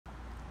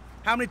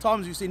How many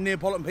times have you seen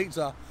Neapolitan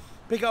pizza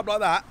pick up like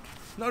that?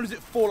 Not only does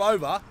it fall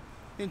over,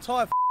 the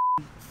entire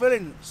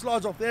filling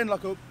slides off the end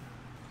like a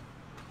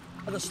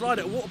slide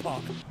at a water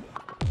park.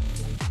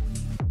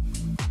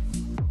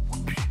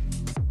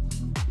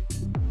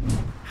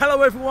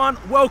 Hello everyone,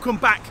 welcome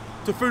back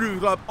to Food Review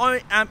Club.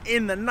 I am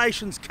in the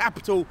nation's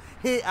capital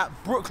here at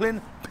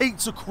Brooklyn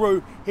Pizza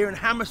Crew here in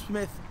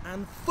Hammersmith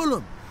and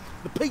Fulham.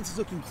 The pizzas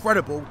look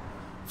incredible.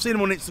 I've seen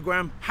them on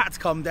Instagram, had to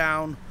come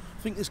down.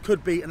 I think this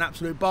could be an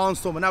absolute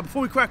barnstormer. Now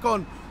before we crack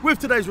on with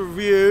today's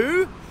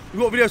review, we've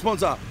got a video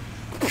sponsor,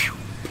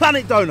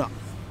 Planet Donut.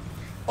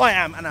 I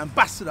am an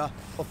ambassador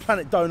of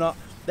Planet Donut.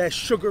 Their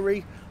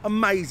sugary,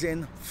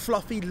 amazing,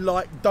 fluffy,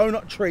 light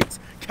donut treats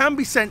can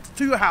be sent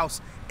to your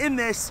house in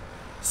this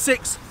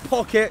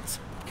 6-pocket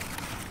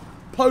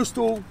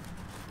postal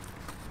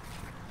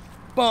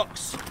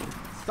box.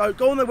 So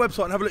go on their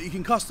website and have a look. You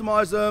can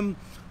customize them.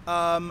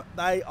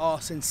 They are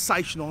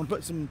sensational. I'm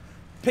put some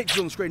pictures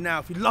on the screen now.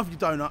 If you love your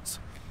donuts,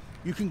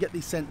 you can get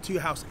these sent to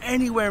your house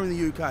anywhere in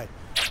the UK.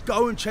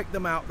 Go and check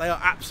them out. They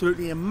are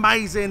absolutely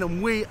amazing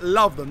and we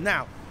love them.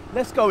 Now,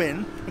 let's go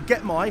in and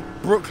get my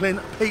Brooklyn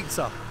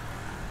pizza.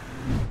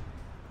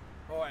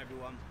 All right,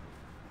 everyone.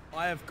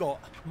 I have got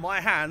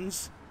my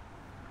hands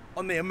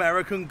on the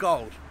American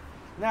Gold.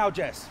 Now,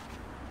 Jess.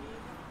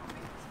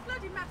 It's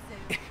bloody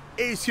massive.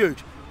 It is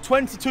huge.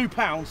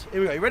 £22.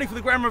 Here we go. You ready for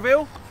the grand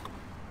reveal?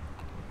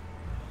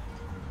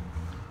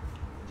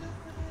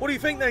 What do you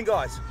think then,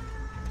 guys?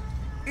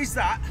 Is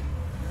that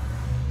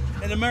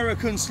an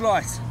American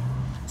slice?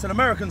 It's an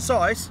American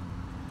size.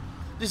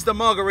 This is the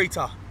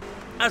margarita.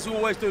 As we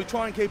always do,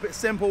 try and keep it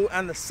simple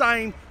and the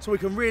same so we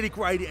can really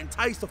grade it and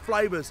taste the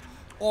flavours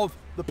of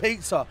the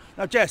pizza.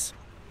 Now, Jess,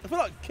 I feel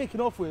like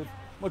kicking off with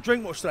my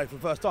drink watch today for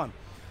the first time.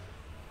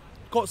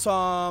 Got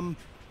some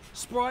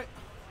Sprite,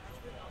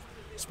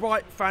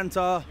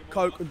 Fanta,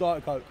 Coke and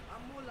Diet Coke.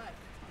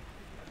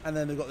 And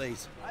then they've got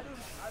these.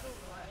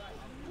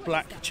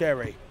 Black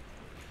cherry,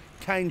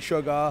 cane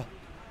sugar,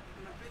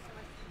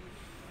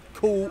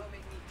 cool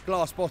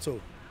glass bottle.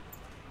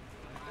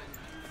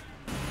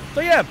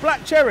 So yeah,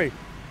 black cherry.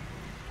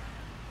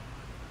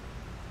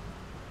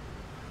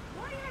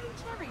 Why are you having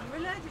cherry?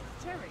 You're allergic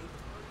to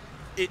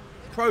cherry.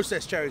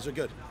 Processed cherries are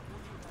good.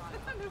 I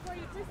don't know why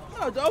you're doing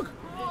No, dog.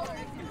 What are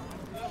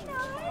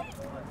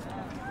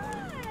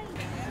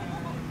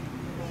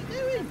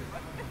you doing?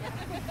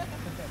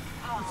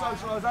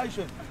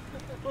 Socialisation.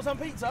 Want some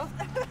pizza?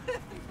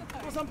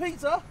 Want some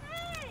pizza?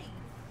 Hey!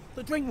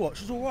 The drink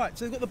watch is all right.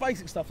 So they've got the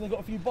basic stuff and they've got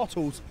a few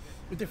bottles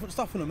with different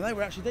stuff in them and they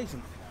were actually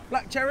decent.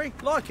 Black cherry,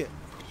 like it.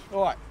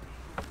 All right,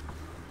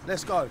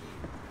 let's go.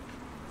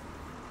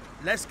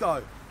 Let's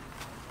go.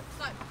 It's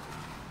like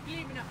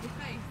gluing up your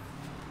face.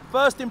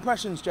 First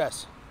impressions,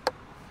 Jess.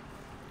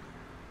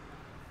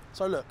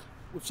 So look,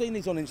 we've seen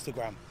these on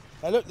Instagram.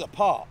 They look the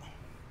part.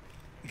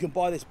 You can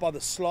buy this by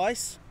the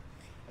slice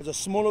as a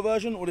smaller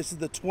version, or this is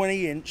the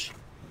 20-inch,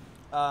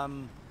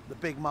 the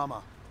Big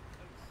Mama.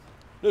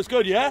 Looks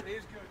good, yeah? It is good.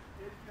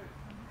 It is good.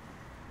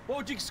 What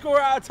would you score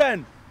it out of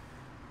 10?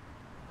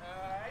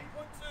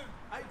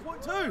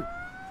 8.2. 8.2.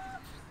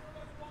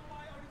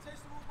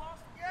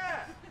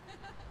 Yeah.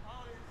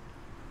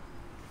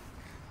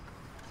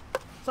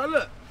 So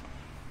look,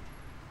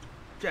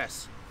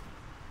 Jess,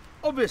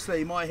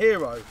 obviously my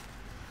hero,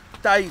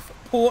 Dave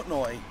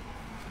Portnoy,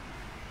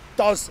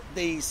 does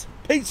these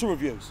pizza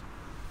reviews.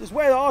 This is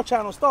where our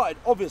channel started,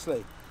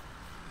 obviously.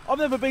 I've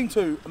never been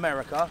to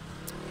America,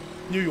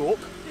 New York,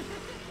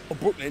 or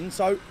Brooklyn,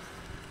 so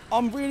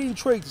I'm really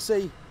intrigued to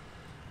see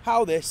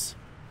how this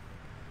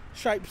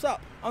shapes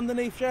up.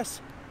 Underneath,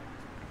 Jess,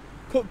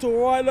 cooked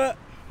all right, look.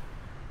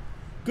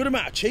 Good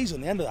amount of cheese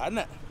on the end of that, isn't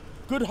it?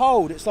 Good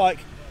hold. It's like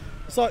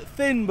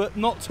thin but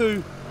not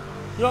too,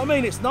 you know what I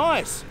mean? It's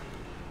nice.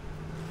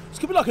 This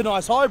could be like a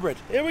nice hybrid.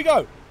 Here we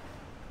go.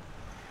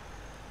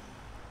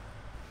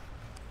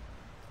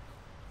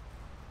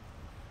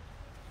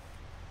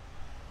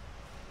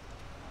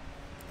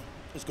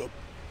 It's good.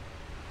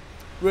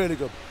 Really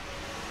good.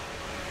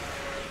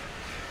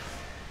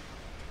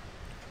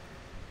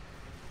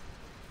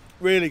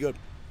 Really good.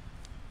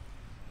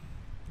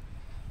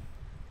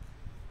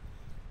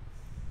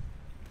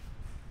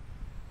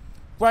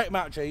 Great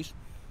amount of cheese.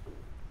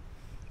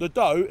 The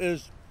dough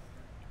is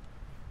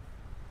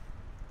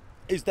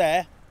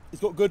there. It's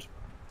got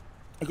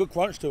a good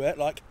crunch to it.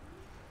 Like,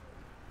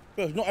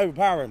 but it's not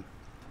overpowering.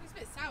 It's a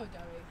bit sourdoughy. Is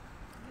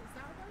it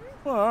sourdoughy?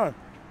 I don't know.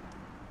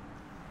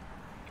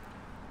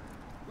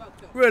 Well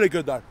done. Really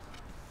good though.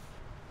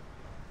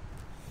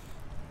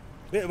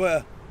 Bit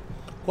of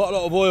quite a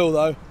lot of oil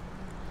though.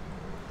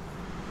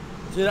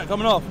 See that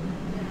coming off?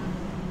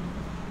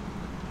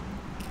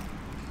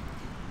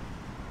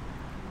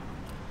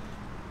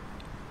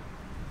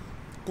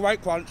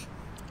 Great crunch.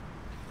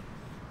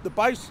 The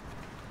base,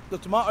 the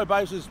tomato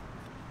base is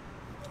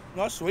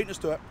nice sweetness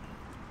to it.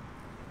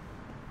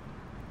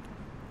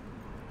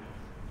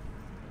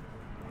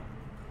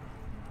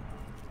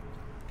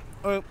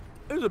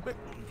 This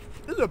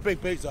is a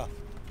big pizza.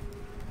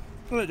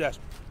 Isn't it, Jess?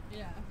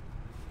 Yeah.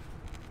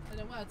 I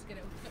don't know. prefer to get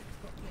it all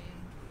cooked properly.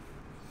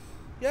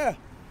 Yeah.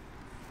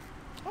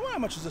 I wonder how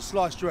much is a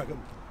slice, do you reckon?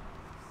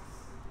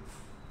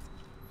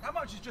 How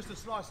much is just a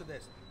slice of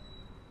this?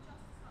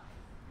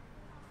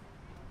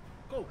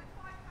 Cool.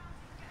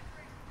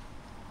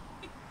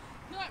 You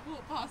might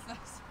walk past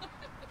us.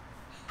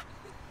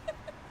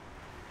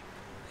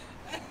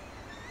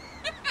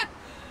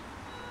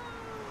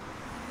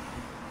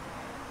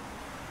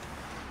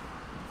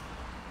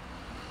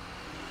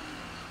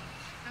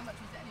 How much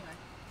was it anyway?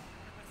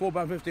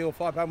 £4.50 or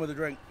 £5 with a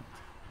drink.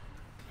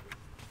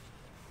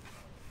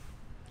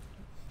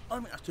 I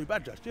don't think that's too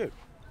bad, just you.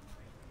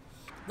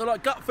 The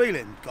like gut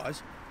feeling,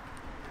 guys,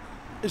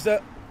 is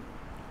that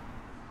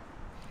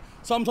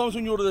sometimes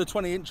when you order the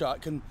 20-incher,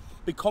 it can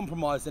be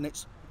compromised in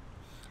its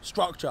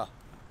structure,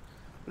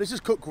 but it's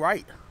just cooked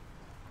great.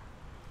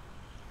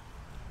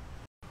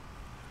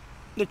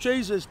 The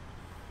cheese is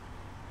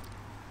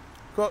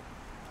got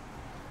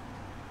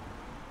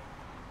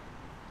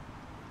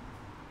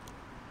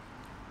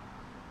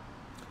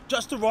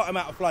just the right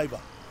amount of flavour.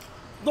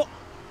 Not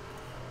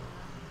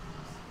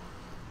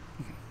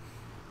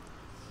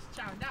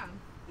Chowing down.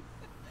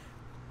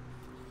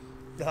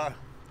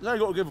 now you've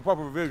got to give a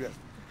proper review then.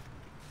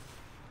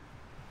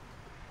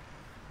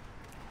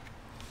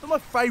 Not my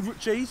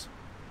favourite cheese,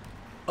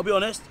 I'll be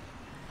honest,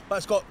 but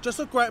it's got just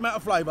a great amount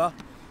of flavour.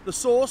 The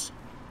sauce,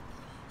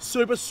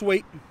 super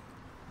sweet.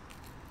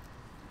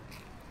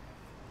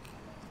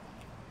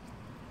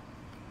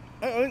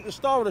 I think the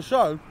star of the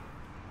show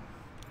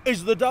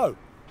is the dough.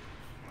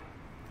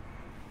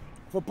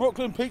 For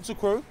Brooklyn Pizza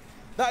Crew,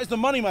 that is the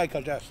money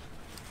maker, Jess.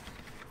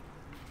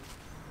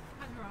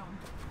 And your arm.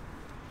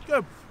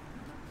 Good.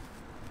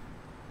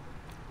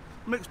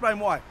 Let me explain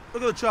why.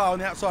 Look at the char on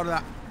the outside of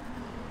that.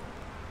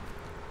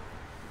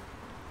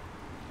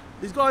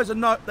 These guys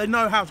they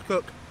know how to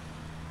cook.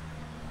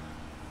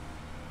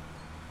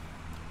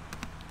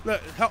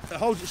 Look, it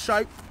holds its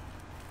shape.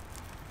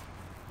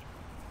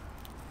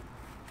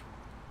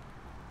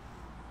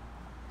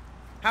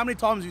 How many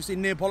times have you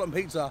seen Neapolitan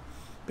pizza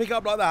pick it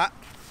up like that?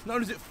 Not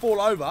only does it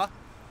fall over,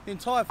 the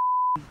entire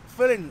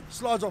filling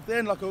slides off the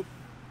end like a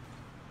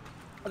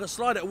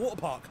slide at a water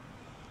park.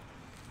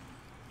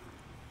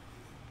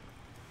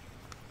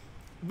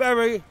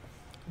 Very,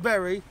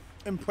 very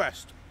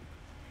impressed.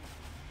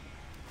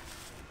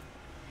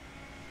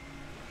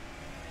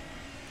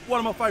 One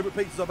of my favourite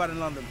pizzas I've had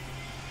in London.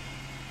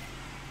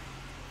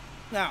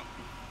 Now,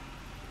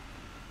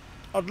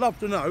 I'd love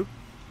to know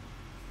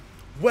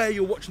where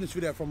you're watching this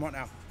video from right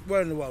now.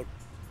 Where in the world?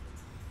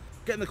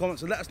 Get in the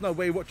comments and let us know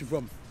where you're watching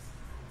from.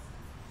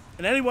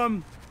 And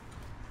anyone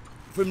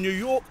from New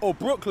York or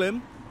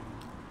Brooklyn,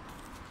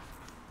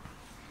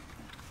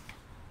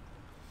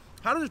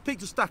 how does this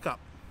pizza stack up?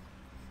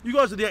 You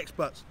guys are the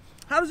experts.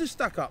 How does this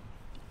stack up?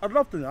 I'd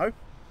love to know.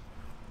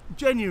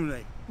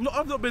 Genuinely.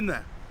 I've not been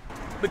there.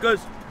 Because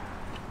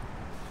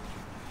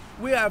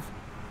we have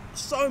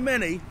so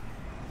many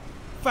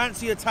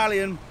fancy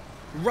Italian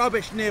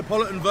rubbish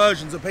Neapolitan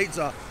versions of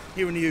pizza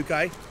here in the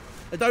UK.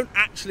 They don't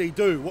actually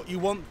do what you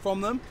want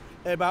from them.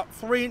 They're about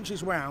 3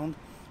 inches round,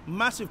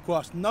 massive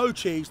crust, no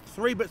cheese,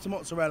 3 bits of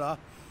mozzarella.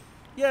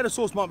 Yeah, the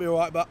sauce might be all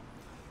right, but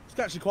it's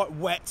actually quite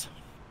wet,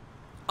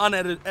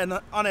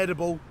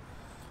 unedible.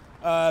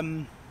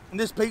 And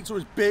this pizza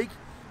is big,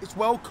 it's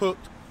well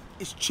cooked,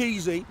 it's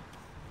cheesy.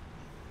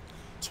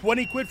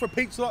 20 quid for a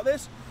pizza like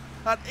this,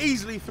 that'd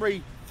easily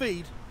feed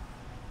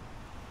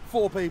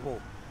 4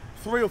 people.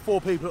 3 or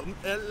 4 people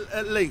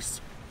at least.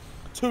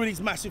 2 of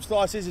these massive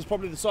slices is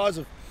probably the size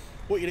of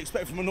what you'd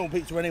expect from a normal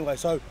pizza anyway.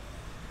 So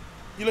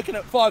you're looking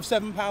at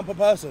 £5–7 per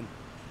person.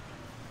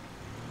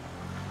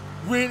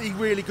 Really,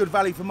 really good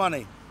value for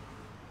money.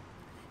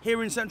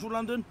 Here in central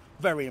London,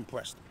 very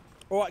impressed.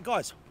 All right,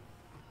 guys,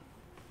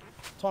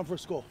 time for a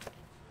score.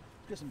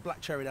 Get some black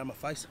cherry down my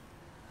face.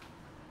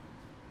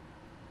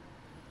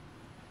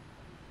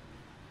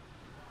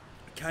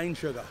 Cane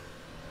sugar.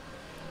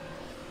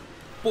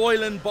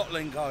 Boylan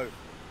Bottling Co.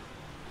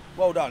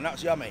 Well done,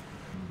 that's yummy.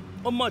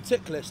 On my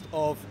tick list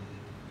of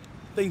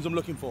things I'm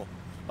looking for,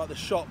 like the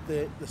shop,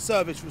 the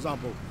service, for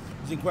example,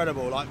 is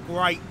incredible. Like,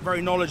 great,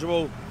 very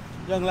knowledgeable.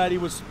 Young lady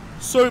was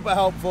super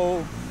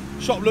helpful.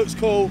 Shop looks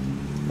cool.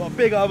 Got a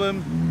big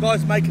oven.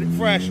 Guys making it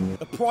fresh.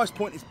 The price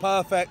point is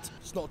perfect.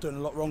 It's not doing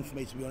a lot wrong for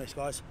me, to be honest,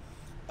 guys.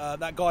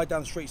 That guy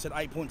down the street said 8.2. I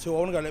want to go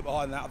a little bit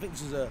higher than that. I think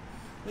this is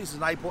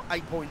an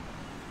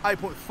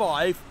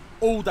 8.5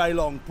 all day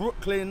long.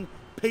 Brooklyn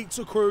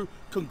Pizza Crew,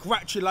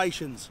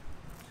 congratulations.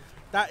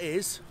 That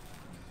is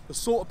the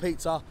sort of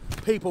pizza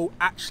people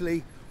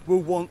actually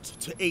will want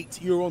to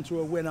eat. You're onto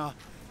a winner.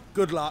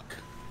 Good luck.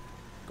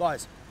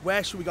 Guys,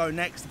 where should we go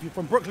next? If you're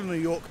from Brooklyn, New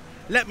York,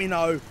 let me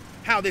know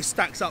how this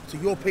stacks up to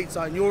your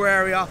pizza in your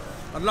area.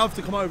 I'd love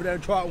to come over there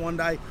and try it one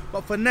day.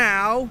 But for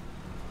now,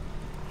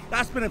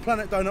 that's been a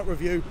Planet Donut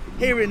review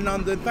here in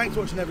London. Thanks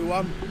for watching,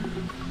 everyone.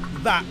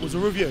 That was a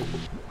review.